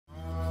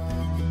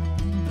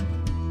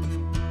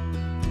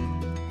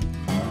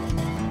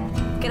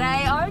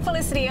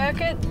Felicity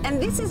Urquhart,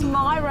 and this is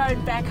my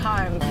road back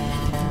home.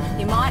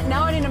 You might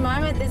know it in a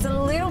moment. There's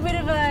a little bit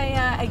of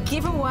a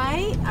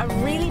giveaway, a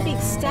really big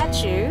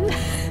statue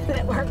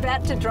that we're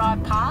about to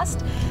drive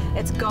past.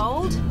 It's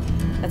gold,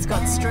 it's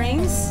got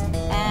strings,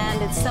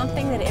 and it's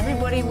something that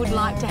everybody would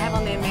like to have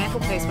on their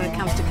mantelpiece when it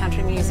comes to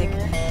country music.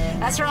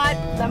 That's right,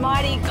 the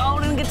mighty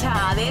golden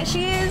guitar. There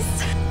she is.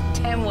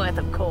 Tamworth,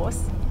 of course.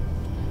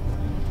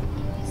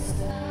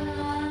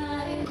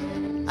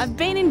 I've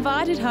been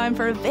invited home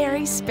for a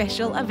very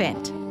special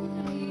event.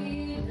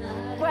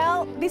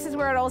 Well, this is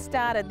where it all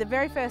started. The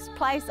very first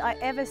place I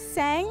ever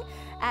sang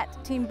at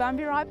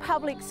Timbumburi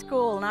Public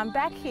School, and I'm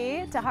back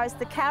here to host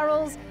the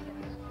carols.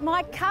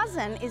 My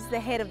cousin is the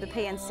head of the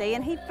PNC,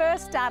 and he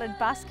first started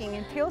busking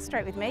in Peel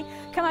Street with me.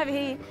 Come over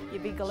here, you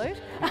big galoot.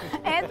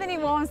 Anthony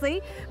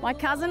Walmsley, my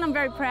cousin, I'm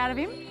very proud of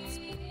him. It's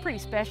pretty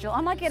special.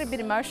 I might get a bit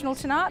emotional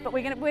tonight, but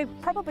we're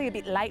probably a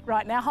bit late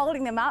right now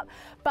holding them up,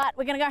 but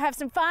we're gonna go have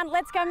some fun.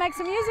 Let's go make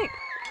some music.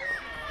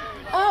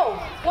 Oh,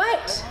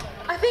 wait,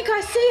 I think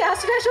I see our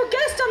special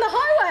guest on the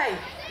highway.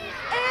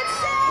 It's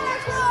Santa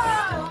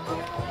Claus!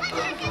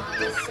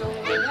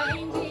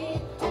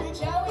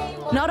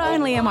 Not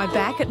only am I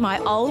back at my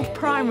old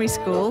primary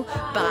school,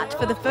 but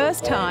for the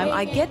first time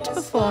I get to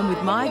perform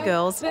with my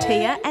girls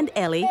Tia and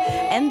Ellie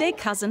and their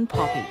cousin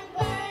Poppy.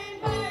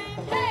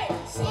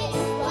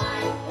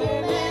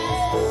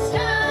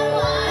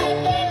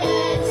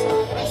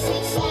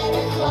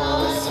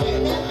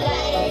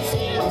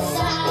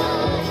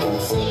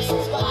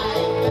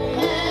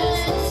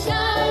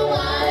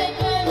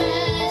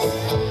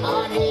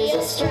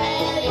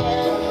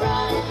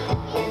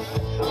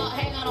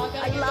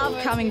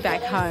 Coming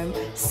back home,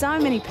 so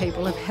many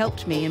people have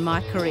helped me in my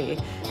career,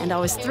 and I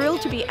was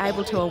thrilled to be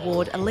able to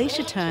award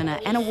Alicia Turner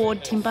an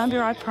award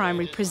Timbumburi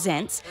Primary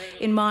presents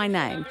in my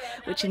name,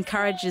 which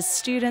encourages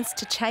students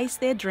to chase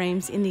their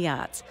dreams in the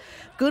arts.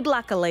 Good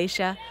luck,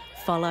 Alicia.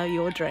 Follow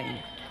your dream.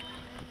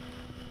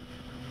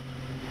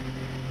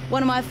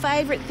 One of my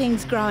favourite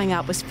things growing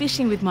up was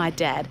fishing with my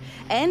dad,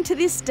 and to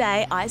this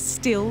day I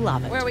still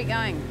love it. Where are we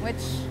going?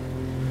 Which?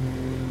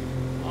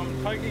 I'm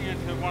taking it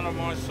to one of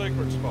my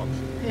secret spots.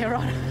 Yeah,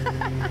 right.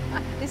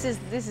 This is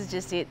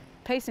just it.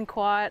 Peace and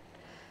quiet.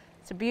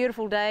 It's a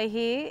beautiful day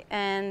here,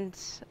 and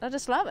I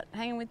just love it,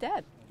 hanging with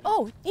Dad.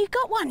 Oh, you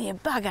got one, you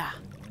bugger.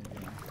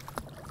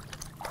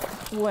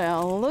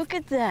 Well, look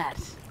at that.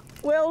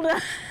 Well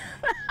done.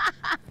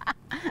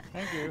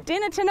 Thank you.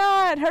 Dinner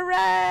tonight,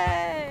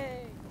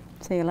 hooray!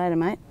 See you later,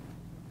 mate.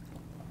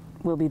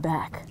 We'll be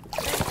back.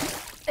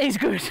 He's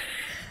good.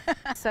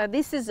 So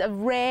this is a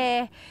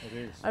rare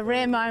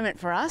moment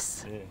for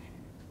us. Yeah.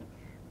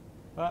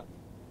 But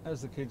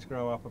as the kids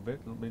grow up a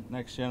bit, it'll be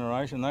next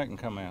generation, they can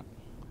come out.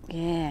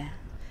 Yeah.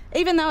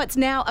 Even though it's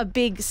now a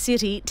big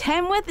city,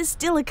 Tamworth is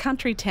still a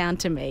country town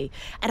to me,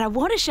 and I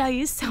want to show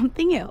you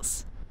something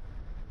else.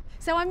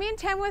 So I'm in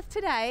Tamworth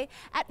today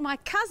at my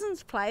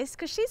cousin's place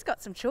because she's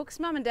got some chooks.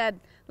 Mum and Dad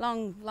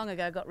long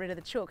ago got rid of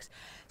the chooks.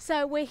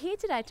 So we're here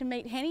today to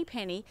meet Henny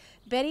Penny,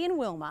 Betty and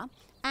Wilma,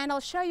 and I'll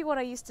show you what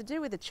I used to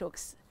do with the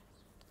chooks.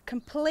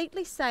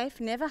 Completely safe,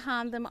 never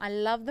harmed them, I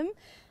love them.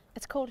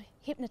 It's called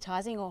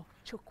hypnotising or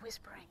chook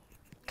whispering.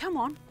 Come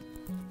on.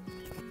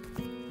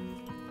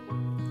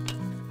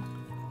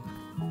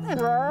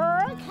 Hello,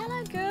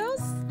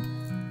 girls.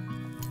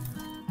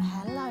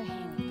 Hello,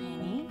 Henny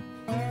Penny.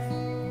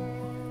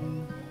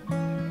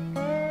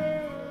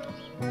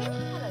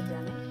 Hello,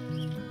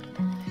 darling.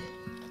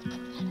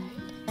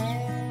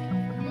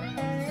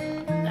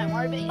 Hello. Don't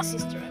worry about your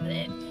sister over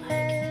there.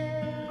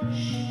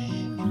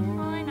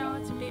 I know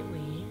it's a bit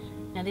weird.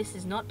 Now this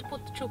is not to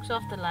put the chooks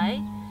off the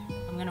lay.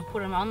 I'm going to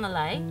put them on the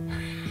lay.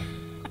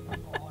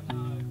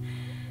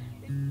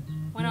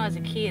 When I was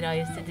a kid, I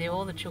used to do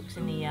all the chooks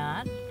in the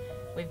yard.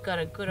 We've got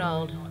a good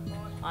old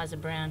Isa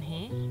Brown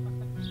here.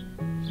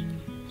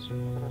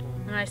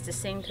 And I used to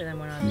sing to them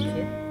when I was a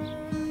kid.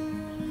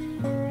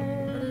 A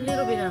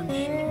little bit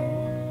unsure.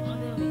 Oh,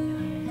 there we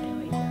go, there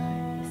we go.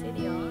 You see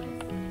the eyes?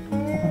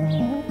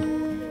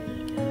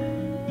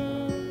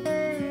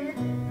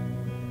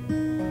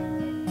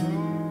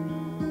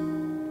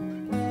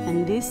 And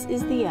this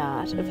is the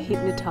art of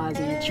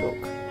hypnotising a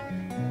chook,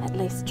 at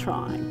least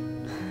trying.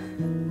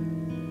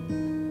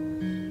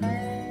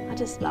 I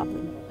just love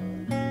them.